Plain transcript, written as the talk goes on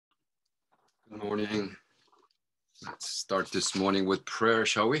Good morning. Let's start this morning with prayer,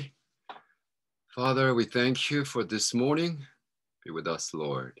 shall we? Father, we thank you for this morning. Be with us,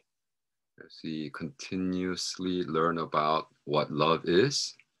 Lord, as we continuously learn about what love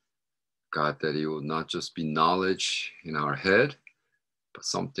is. God, that it will not just be knowledge in our head, but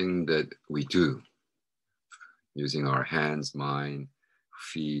something that we do using our hands, mind,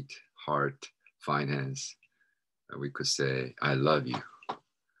 feet, heart, finance. That we could say, I love you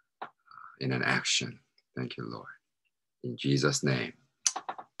in an action. Thank you, Lord. In Jesus' name,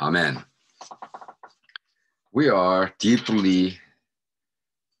 amen. We are deeply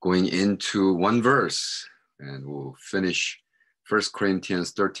going into one verse, and we'll finish 1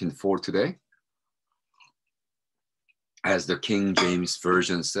 Corinthians 13:4 today. As the King James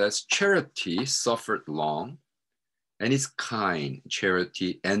Version says, charity suffereth long, and is kind.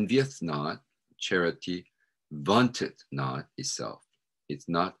 Charity envieth not. Charity vaunteth not itself. It's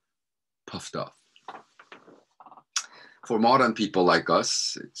not puffed up. For modern people like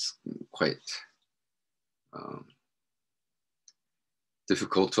us, it's quite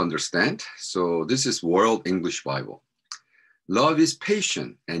difficult to understand. So this is World English Bible. Love is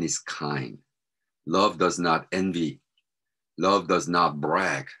patient and is kind. Love does not envy. Love does not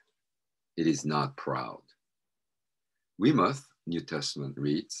brag. It is not proud. Weymouth, New Testament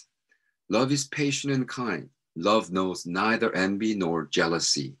reads, love is patient and kind. Love knows neither envy nor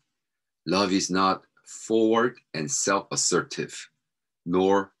jealousy. Love is not forward and self-assertive,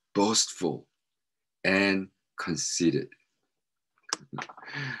 nor boastful and conceited.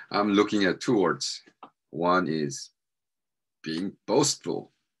 I'm looking at two words. One is being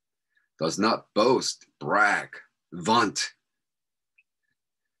boastful, does not boast, brag, vaunt.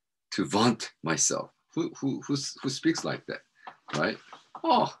 To vaunt myself. Who speaks like that, right?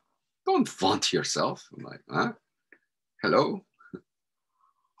 Oh, don't vaunt yourself. I'm like, huh? Hello?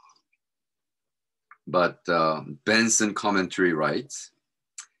 But Benson commentary writes,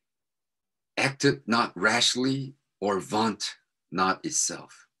 acted not rashly or vaunt not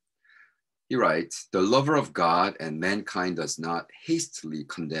itself. He writes, the lover of God and mankind does not hastily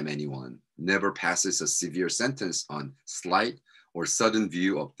condemn anyone, never passes a severe sentence on slight or sudden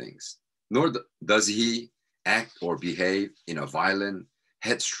view of things, nor does he act or behave in a violent,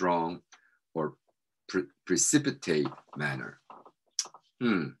 headstrong, or precipitate manner.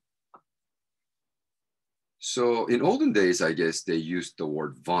 So in olden days, I guess they used the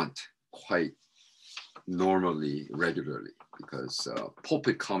word vaunt quite normally, regularly, because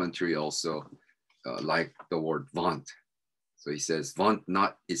pulpit commentary also like the word vaunt. So he says, vaunt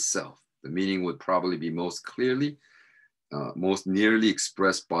not itself. The meaning would probably be most clearly, most nearly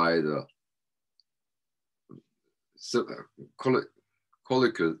expressed by the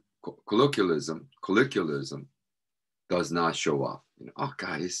colloquialism does not show off. You know, oh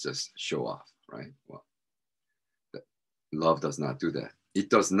God, it's just show off, right? Well, love does not do that. It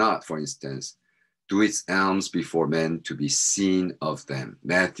does not, for instance, do its alms before men to be seen of them.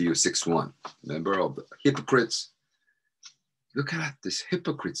 Matthew 6:1. Remember of the hypocrites? Look at what these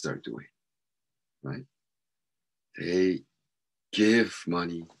hypocrites are doing, right? They give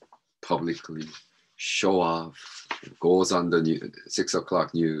money publicly, show off, goes on the 6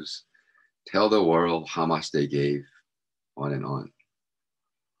 o'clock news, tell the world how much they gave, on and on.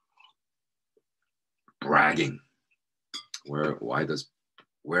 Bragging. Where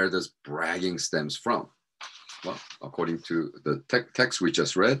does bragging stems from? Well, according to the text we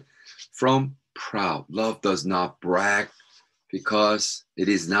just read, from proud. Love does not brag because it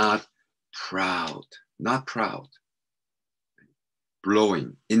is not proud. Not proud.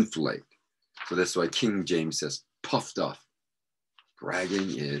 Blowing, inflate. So that's why King James says puffed up.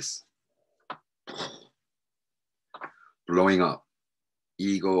 Bragging is blowing up.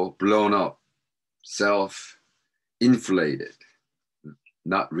 Ego blown up. Self inflated.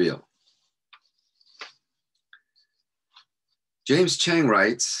 Not real. James Chang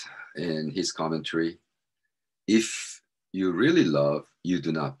writes in his commentary, if you really love, you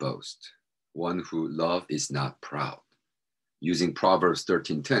do not boast. One who loves is not proud. Using Proverbs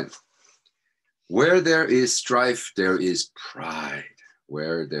 13:10. Where there is strife, there is pride.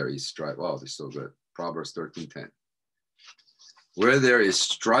 Where there is strife. Wow, this is so good. Proverbs 13:10. Where there is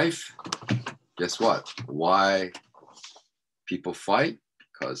strife, guess what? Why people fight?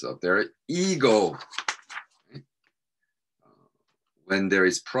 Because of their ego. When there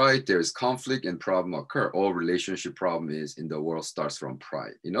is pride, there is conflict and problem occur. All relationship problem is in the world starts from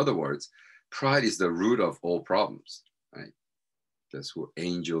pride. In other words, pride is the root of all problems, right? That's what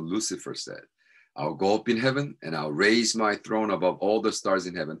angel Lucifer said. I'll go up in heaven and I'll raise my throne above all the stars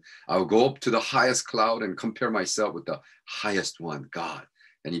in heaven. I'll go up to the highest cloud and compare myself with the highest one, God.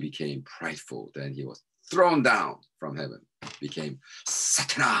 and he became prideful. Then he was thrown down from heaven, became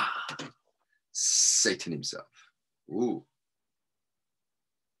Satan, Satan himself. Ooh.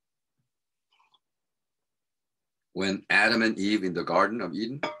 When Adam and Eve in the Garden of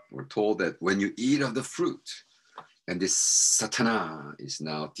Eden were told that when you eat of the fruit, and this Satan is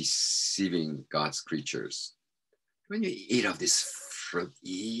now deceiving God's creatures. When you eat of this fruit,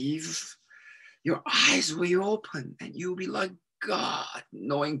 Eve, your eyes will be open and you'll be like God,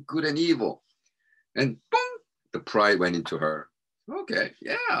 knowing good and evil. And boom, the pride went into her. Okay,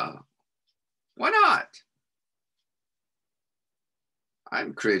 yeah, why not?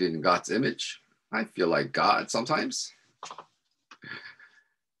 I'm created in God's image. I feel like God sometimes.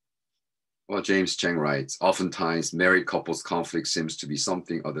 Well, James Cheng writes, oftentimes married couples conflict seems to be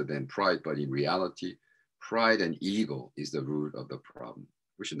something other than pride, but in reality, pride and ego is the root of the problem.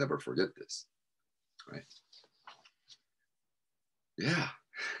 We should never forget this, right? Yeah,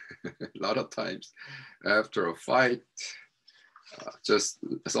 a lot of times after a fight, just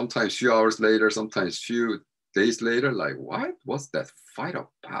sometimes few hours later, sometimes few days later, like, what was that fight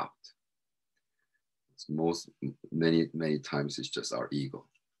about? Many times it's just our ego.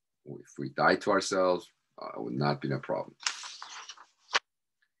 If we die to ourselves, it would not be a problem.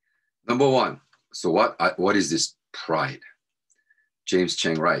 Number one, so what is this pride? James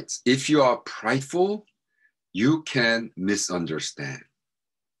Cheng writes, if you are prideful, you can misunderstand.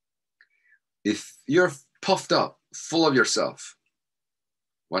 If you're puffed up, full of yourself,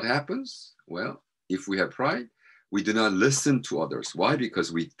 what happens? Well, if we have pride, we do not listen to others. Why?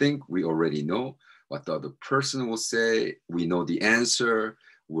 Because we think we already know what the other person will say. We know the answer.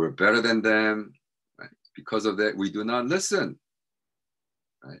 We're better than them. Right? Because of that, we do not listen.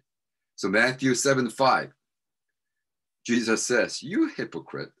 Right? So Matthew 7:5, Jesus says, you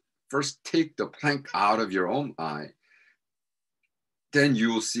hypocrite, first take the plank out of your own eye, then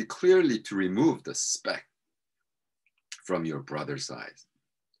you will see clearly to remove the speck from your brother's eyes.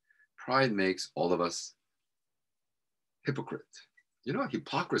 Pride makes all of us hypocrite. You know,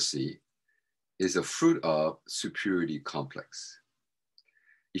 hypocrisy is a fruit of superiority complex.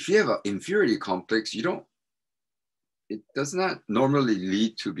 If you have an inferiority complex, it does not normally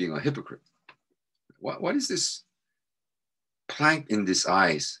lead to being a hypocrite. What is this plank in this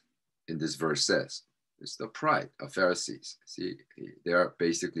eyes in this verse says? It's the pride of Pharisees. See, they are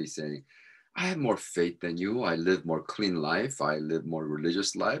basically saying, I have more faith than you. I live more clean life. I live more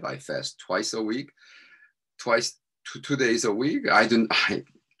religious life. I fast twice a week, 2 days a week. I do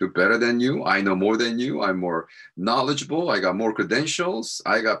better than you. I know more than you. I'm more knowledgeable. I got more credentials.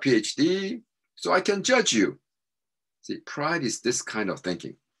 I got PhD, so I can judge you. See, pride is this kind of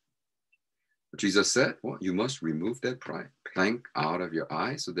thinking. But Jesus said, well, you must remove that pride, plank out of your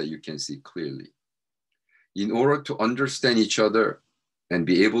eye so that you can see clearly. In order to understand each other and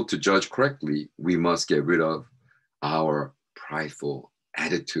be able to judge correctly, we must get rid of our prideful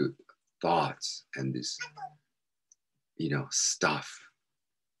attitude, thoughts, and this, stuff.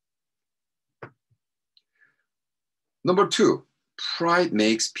 Number two, pride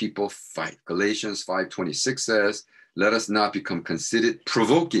makes people fight. Galatians 5:26 says, let us not become conceited,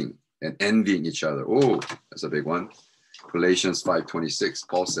 provoking and envying each other. Oh, that's a big one. Galatians 5:26,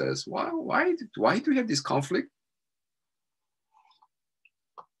 Paul says, why do we have this conflict?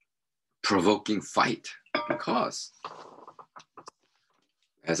 Provoking fight. Because,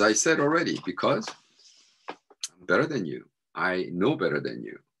 as I said already, because I'm better than you. I know better than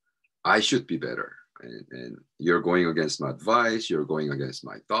you. I should be better. And you're going against my advice. You're going against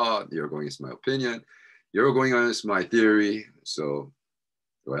my thought. You're going against my opinion. You're going against my theory. So,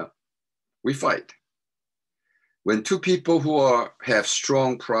 well, we fight. When two people who have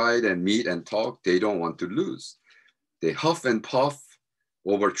strong pride and meet and talk, they don't want to lose. They huff and puff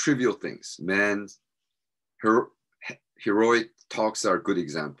over trivial things. Man's heroic talks are a good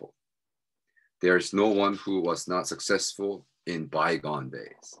example. There is no one who was not successful in bygone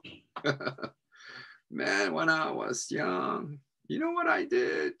days. Man, when I was young, you know what I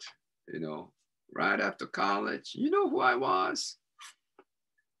did? Right after college, you know who I was?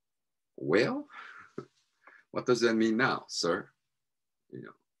 Well, what does that mean now, sir?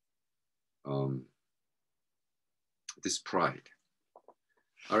 This pride.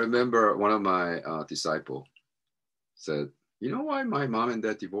 I remember one of my disciples said, you know why my mom and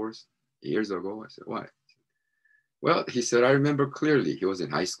dad divorced years ago? I said, why? Well, he said, I remember clearly. He was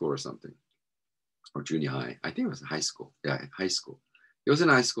in high school or something, or junior high. I think it was high school. Yeah, high school. He was a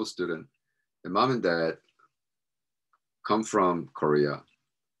high school student. And mom and dad come from Korea,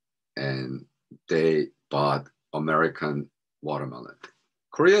 and they bought American watermelon.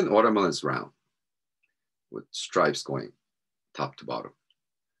 Korean watermelon is round with stripes going top to bottom.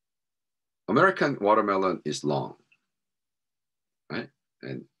 American watermelon is long, right?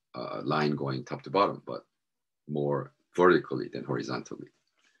 And a line going top to bottom, but more vertically than horizontally.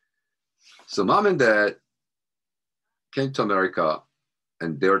 So mom and dad came to America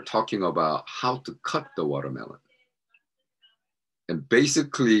and they're talking about how to cut the watermelon. And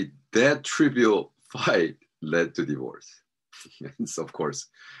basically that trivial fight led to divorce. And so of course,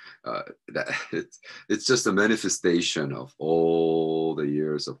 it's just a manifestation of all the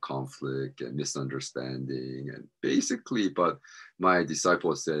years of conflict and misunderstanding. And basically, but my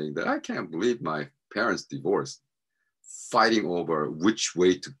disciple was saying that I can't believe my parents divorced, fighting over which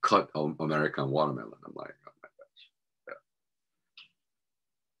way to cut American watermelon. I'm like, oh my gosh.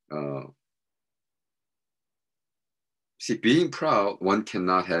 Yeah. See, being proud, one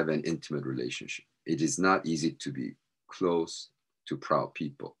cannot have an intimate relationship. It is not easy to be close to proud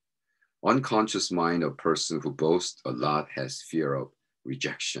people. Unconscious mind of person who boasts a lot has fear of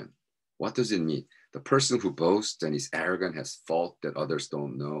rejection. What does it mean? The person who boasts and is arrogant has fault that others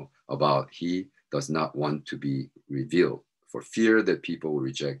don't know about. He does not want to be revealed for fear that people will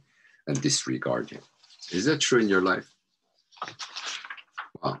reject and disregard him. Is that true in your life?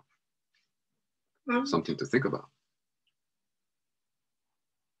 Wow. Something to think about.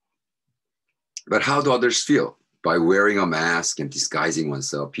 But how do others feel? By wearing a mask and disguising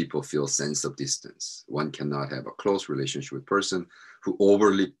oneself, people feel a sense of distance. One cannot have a close relationship with a person who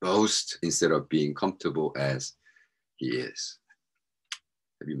overly boasts instead of being comfortable as he is.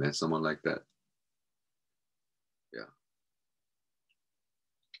 Have you met someone like that? Yeah.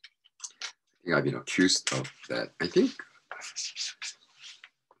 I think I've been accused of that.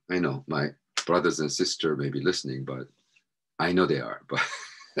 I know my brothers and sisters may be listening, but I know they are, but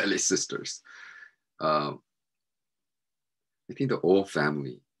at least sisters. I think the whole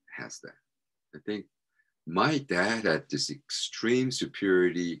family has that. I think my dad had this extreme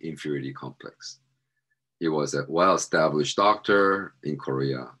superiority, inferiority complex. He was a well-established doctor in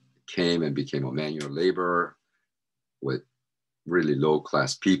Korea, came and became a manual laborer with really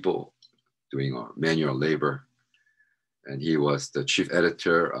low-class people doing manual labor. And he was the chief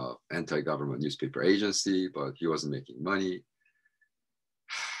editor of anti-government newspaper agency, but he wasn't making money.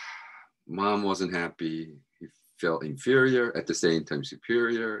 Mom wasn't happy. He felt inferior, at the same time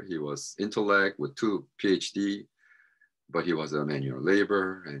superior. He was intellect with 2 PhD, but he was a manual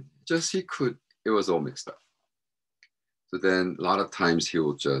labor, and it was all mixed up. So then a lot of times he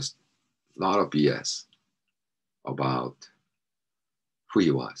will just, a lot of BS about who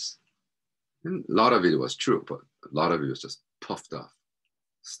he was. And a lot of it was true, but a lot of it was just puffed up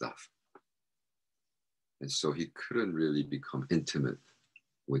stuff. And so he couldn't really become intimate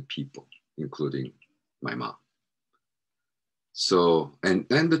with people, including my mom. So, and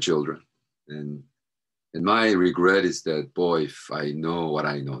the children. And my regret is that, boy, if I know what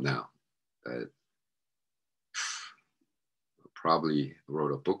I know now, that I probably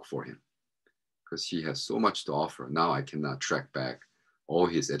wrote a book for him because he has so much to offer. Now I cannot track back all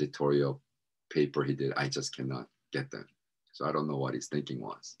his editorial paper he did. I just cannot get them. So I don't know what his thinking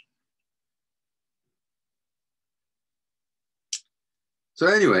was. So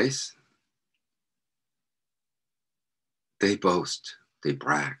anyways, they boast, they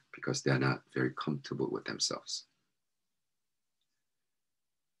brag because they're not very comfortable with themselves.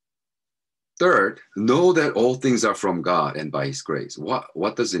 Third, know that all things are from God and by his grace.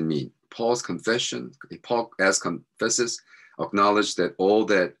 What does it mean? Paul's confession, Paul as confesses, acknowledge that all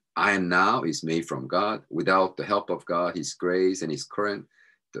that I am now is made from God. Without the help of God, his grace and his current,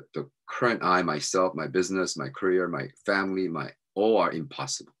 the current I, myself, my business, my career, my family, all are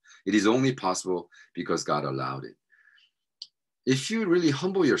impossible. It is only possible because God allowed it. If you really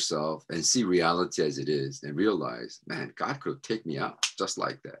humble yourself and see reality as it is and realize, man, God could take me out just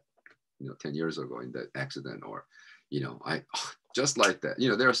like that, 10 years ago in that accident, or, just like that,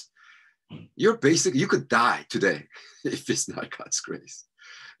 you could die today if it's not God's grace.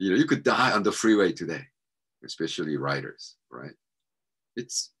 You could die on the freeway today, especially riders, right?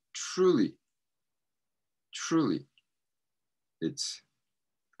 It's truly, it's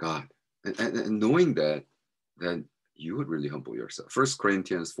God. And knowing that, then you would really humble yourself. 1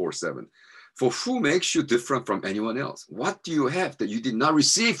 Corinthians 4:7. For who makes you different from anyone else? What do you have that you did not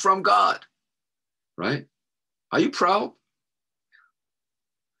receive from God? Right? Are you proud?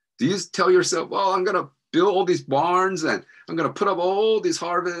 Do you tell yourself, well, I'm going to build all these barns and I'm going to put up all these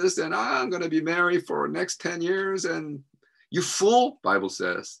harvests and I'm going to be married for the next 10 years? And you fool, Bible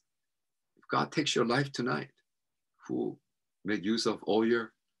says, if God takes your life tonight, fool, make use of all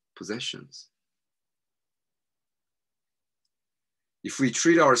your possessions. If we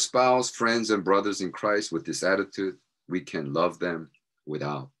treat our spouse, friends, and brothers in Christ with this attitude, we can love them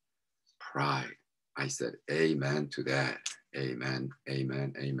without pride. I said, amen to that. Amen,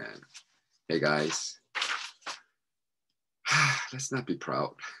 amen, amen. Hey guys, let's not be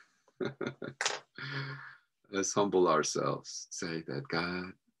proud. Let's humble ourselves. Say that,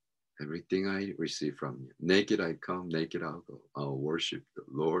 God, everything I receive from you, naked I come, naked I'll go. I'll worship the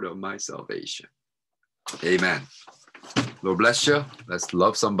Lord of my salvation. Amen. Lord bless you. Let's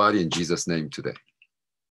love somebody in Jesus' name today.